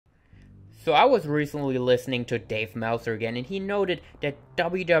So I was recently listening to Dave Meltzer again, and he noted that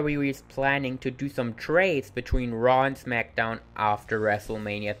WWE is planning to do some trades between Raw and SmackDown after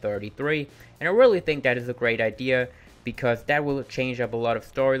WrestleMania 33. And I really think that is a great idea, because that will change up a lot of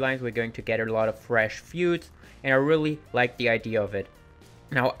storylines. We're going to get a lot of fresh feuds, and I really like the idea of it.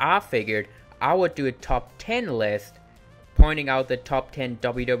 Now, I figured I would do a top 10 list, pointing out the top 10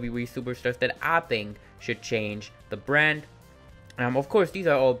 WWE superstars that I think should change the brand. Of course, these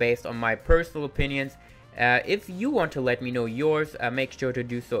are all based on my personal opinions. If you want to let me know yours, make sure to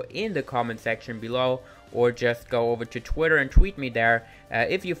do so in the comment section below, or just go over to Twitter and tweet me there.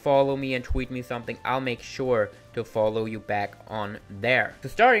 If you follow me and tweet me something, I'll make sure to follow you back on there. So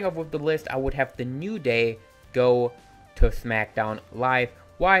starting off with the list, I would have the New Day go to SmackDown Live.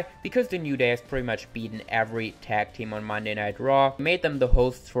 Why? Because the New Day has pretty much beaten every tag team on Monday Night Raw, made them the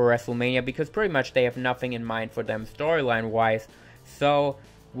hosts for WrestleMania, because pretty much they have nothing in mind for them storyline wise. So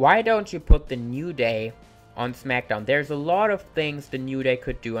why don't you put the New Day on SmackDown? There's a lot of things the New Day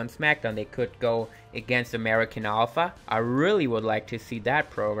could do on SmackDown. They could go against American Alpha. I really would like to see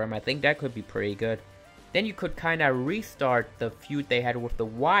that program. I think that could be pretty good. Then you could kind of restart the feud they had with the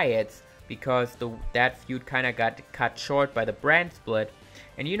Wyatts, because that feud kind of got cut short by the brand split.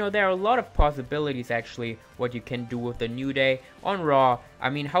 And you know, there are a lot of possibilities actually what you can do with the New Day on Raw. I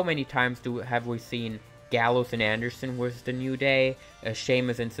mean, how many times have we seen Gallows and Anderson versus the New Day,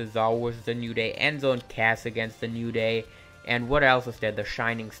 Sheamus and Cesaro versus the New Day, Enzo and Cass against the New Day, and what else is there, the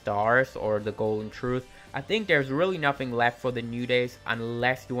Shining Stars or the Golden Truth? I think there's really nothing left for the New Days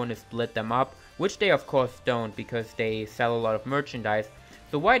unless you want to split them up, which they of course don't, because they sell a lot of merchandise.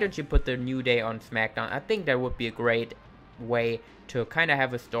 So why don't you put the New Day on SmackDown? I think that would be a great way to kind of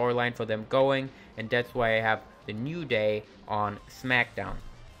have a storyline for them going, and that's why I have the New Day on SmackDown.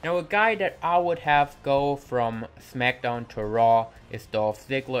 Now, a guy that I would have go from SmackDown to Raw is Dolph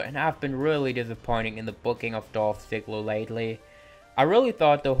Ziggler, and I've been really disappointed in the booking of Dolph Ziggler lately. I really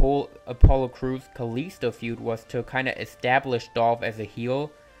thought the whole Apollo Crews-Kalisto feud was to kind of establish Dolph as a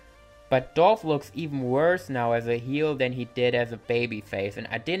heel, but Dolph looks even worse now as a heel than he did as a babyface, and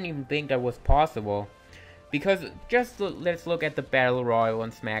I didn't even think that was possible. Because let's look at the Battle Royal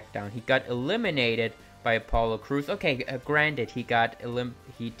on SmackDown. He got eliminated by Apollo Crews. Okay, granted, he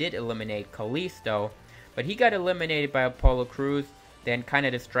did eliminate Kalisto, but he got eliminated by Apollo Crews, then kind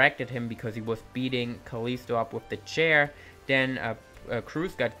of distracted him because he was beating Kalisto up with the chair. Then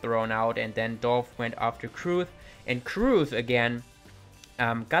Crews got thrown out, and then Dolph went after Crews, and Crews again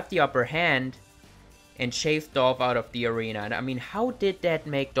got the upper hand and chased Dolph out of the arena. And I mean, how did that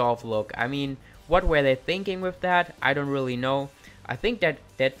make Dolph look? I mean, what were they thinking with that? I don't really know. I think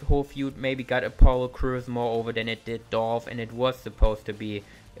that whole feud maybe got Apollo Crews more over than it did Dolph, and it was supposed to be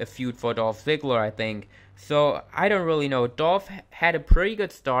a feud for Dolph Ziggler, I think. So, I don't really know. Dolph had a pretty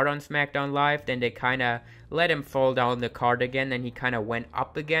good start on SmackDown Live, then they kind of let him fall down the card again, then he kind of went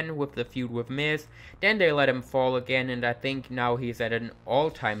up again with the feud with Miz. Then they let him fall again, and I think now he's at an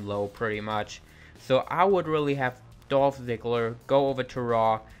all-time low, pretty much. So, I would really have Dolph Ziggler go over to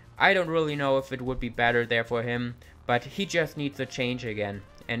Raw. I don't really know if it would be better there for him, but he just needs a change again.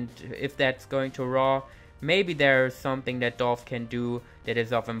 And if that's going to Raw, maybe there's something that Dolph can do that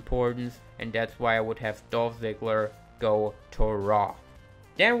is of importance, and that's why I would have Dolph Ziggler go to Raw.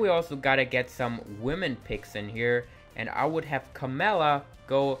 Then we also gotta get some women picks in here, and I would have Carmella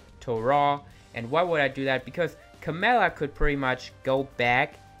go to Raw. And why would I do that? Because Carmella could pretty much go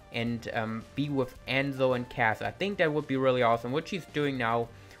back and be with Enzo and Cass. I think that would be really awesome. What she's doing now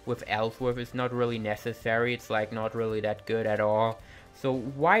with Ellsworth is not really necessary. It's like not really that good at all. So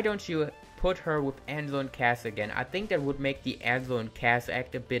why don't you put her with Enzo and Cass again? I think that would make the Enzo and Cass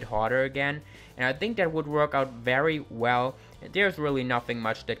act a bit harder again, and I think that would work out very well. There's really nothing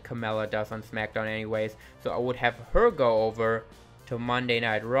much that Carmella does on SmackDown anyways, so I would have her go over to Monday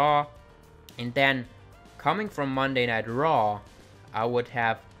Night Raw, and then coming from Monday Night Raw, I would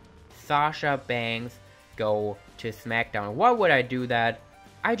have Sasha Banks go to SmackDown. Why would I do that?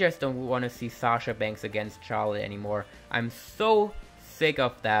 I just don't want to see Sasha Banks against Charlotte anymore. I'm so sick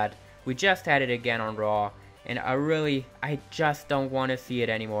of that. We just had it again on Raw, and I just don't want to see it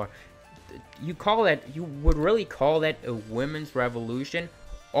anymore. You would really call that a women's revolution?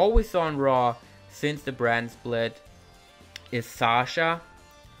 All we saw on Raw since the brand split is Sasha,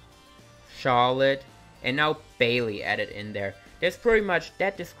 Charlotte, and now Bayley added in there. That's pretty much,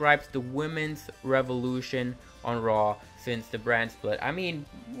 that describes the women's revolution on Raw since the brand split. I mean,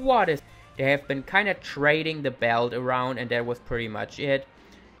 they have been kind of trading the belt around, and that was pretty much it.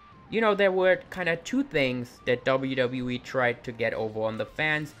 You know, there were kind of two things that WWE tried to get over on the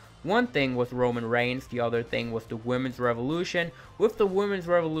fans. One thing was Roman Reigns, the other thing was the Women's Revolution. With the Women's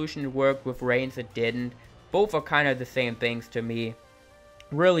Revolution it worked, with Reigns it didn't. Both are kind of the same things to me.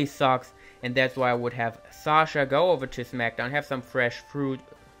 Really sucks, and that's why I would have Sasha go over to SmackDown, have some fresh fruits.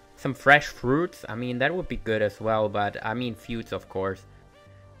 I mean, that would be good as well, but I mean feuds, of course.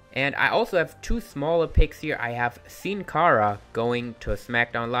 And I also have two smaller picks here. I have Sin Cara going to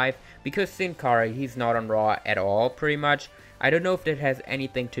SmackDown Live, because Sin Cara, he's not on Raw at all, pretty much. I don't know if that has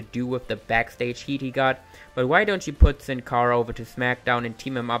anything to do with the backstage heat he got, but why don't you put Sin Cara over to SmackDown and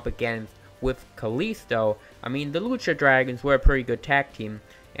team him up again with Kalisto? I mean, the Lucha Dragons were a pretty good tag team,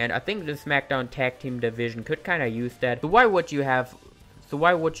 and I think the SmackDown tag team division could kind of use that. So why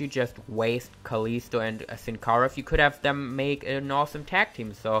would you just waste Kalisto and Sin Cara if you could have them make an awesome tag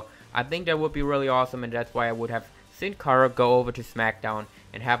team? So I think that would be really awesome, and that's why I would have Sin Cara go over to SmackDown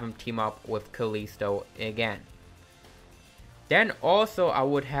and have him team up with Kalisto again. Then also I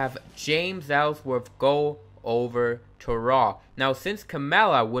would have James Ellsworth go over to Raw. Now since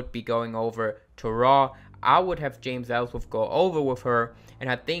Carmella would be going over to Raw, I would have James Ellsworth go over with her, and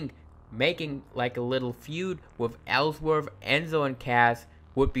I think making like a little feud with Ellsworth, Enzo, and Cass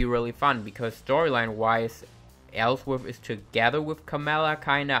would be really fun, because storyline wise Ellsworth is together with Carmella,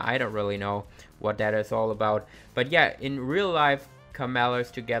 kinda. I don't really know what that is all about, but yeah, in real life Carmella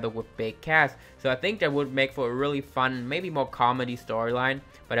is together with Big Cass, so I think that would make for a really fun, maybe more comedy storyline,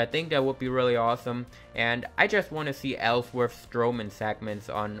 but I think that would be really awesome. And I just want to see Ellsworth Strowman segments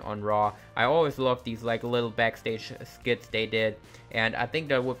on Raw. I always love these like little backstage skits they did, and I think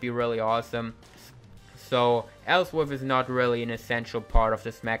that would be really awesome. So Ellsworth is not really an essential part of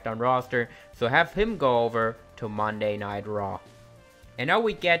the SmackDown roster, so have him go over to Monday Night Raw. And now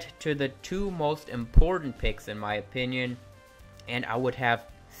we get to the two most important picks in my opinion, and I would have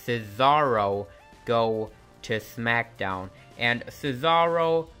Cesaro go to SmackDown. And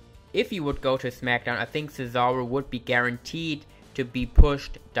Cesaro, if he would go to SmackDown, I think Cesaro would be guaranteed to be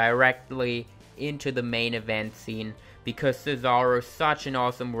pushed directly into the main event scene, because Cesaro is such an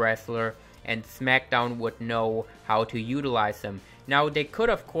awesome wrestler and SmackDown would know how to utilize him. Now they could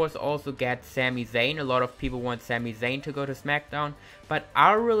of course also get Sami Zayn. A lot of people want Sami Zayn to go to SmackDown, but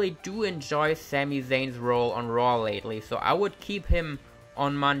I really do enjoy Sami Zayn's role on Raw lately, so I would keep him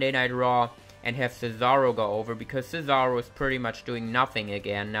on Monday Night Raw and have Cesaro go over, because Cesaro is pretty much doing nothing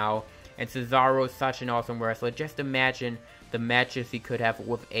again now, and Cesaro is such an awesome wrestler. Just imagine the matches he could have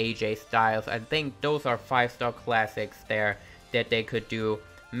with AJ Styles. I think those are 5-star classics there that they could do.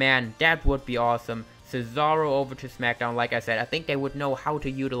 Man, that would be awesome. Cesaro over to SmackDown, like I said, I think they would know how to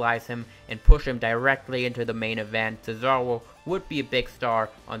utilize him and push him directly into the main event. Cesaro would be a big star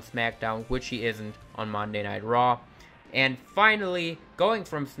on SmackDown, which he isn't on Monday Night Raw. And finally, going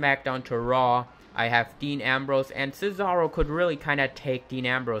from SmackDown to Raw, I have Dean Ambrose, and Cesaro could really kind of take Dean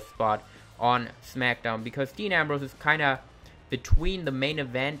Ambrose's spot on SmackDown, because Dean Ambrose is kind of between the main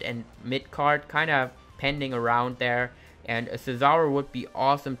event and mid-card, kind of pending around there, and Cesaro would be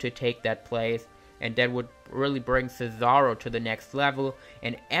awesome to take that place, and that would really bring Cesaro to the next level.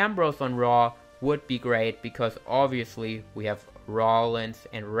 And Ambrose on Raw would be great, because obviously we have Rollins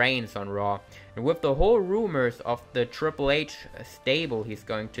and Reigns on Raw, and with the whole rumors of the Triple H stable he's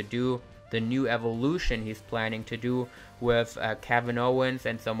going to do, the new evolution he's planning to do with Kevin Owens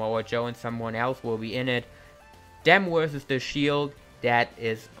and Samoa Joe and someone else will be in it, them versus the Shield, that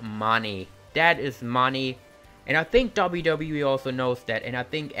is money. That is money. And I think WWE also knows that, and I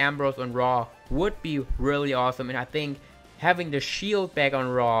think Ambrose on Raw would be really awesome, and I think having the Shield back on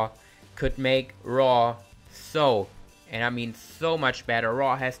Raw could make Raw so much better.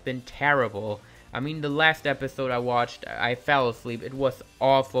 Raw has been terrible. I mean, the last episode I watched, I fell asleep. It was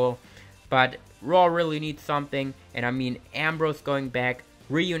awful, but Raw really needs something, and I mean, Ambrose going back,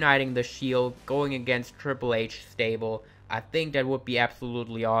 reuniting the Shield, going against Triple H stable, I think that would be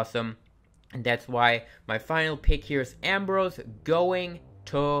absolutely awesome. And that's why my final pick here is Ambrose going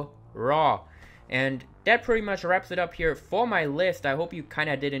to Raw. And that pretty much wraps it up here for my list. I hope you kind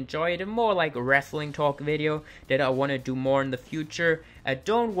of did enjoy it. A more like wrestling talk video that I want to do more in the future.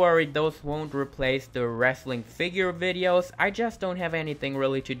 Don't worry, those won't replace the wrestling figure videos. I just don't have anything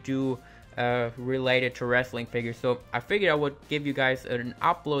really to do related to wrestling figures. So I figured I would give you guys an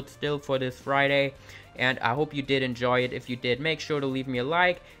upload still for this Friday. And I hope you did enjoy it. If you did, make sure to leave me a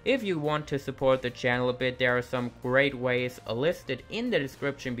like. If you want to support the channel a bit, there are some great ways listed in the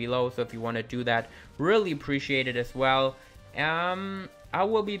description below. So if you want to do that, really appreciate it as well. I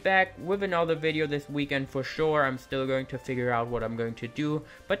will be back with another video this weekend for sure. I'm still going to figure out what I'm going to do,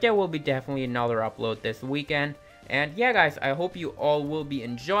 but there will be definitely another upload this weekend. And yeah guys, I hope you all will be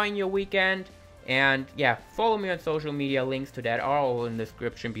enjoying your weekend. And yeah, follow me on social media. Links to that are all in the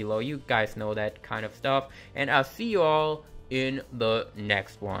description below. You guys know that kind of stuff. And I'll see you all in the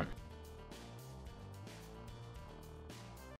next one.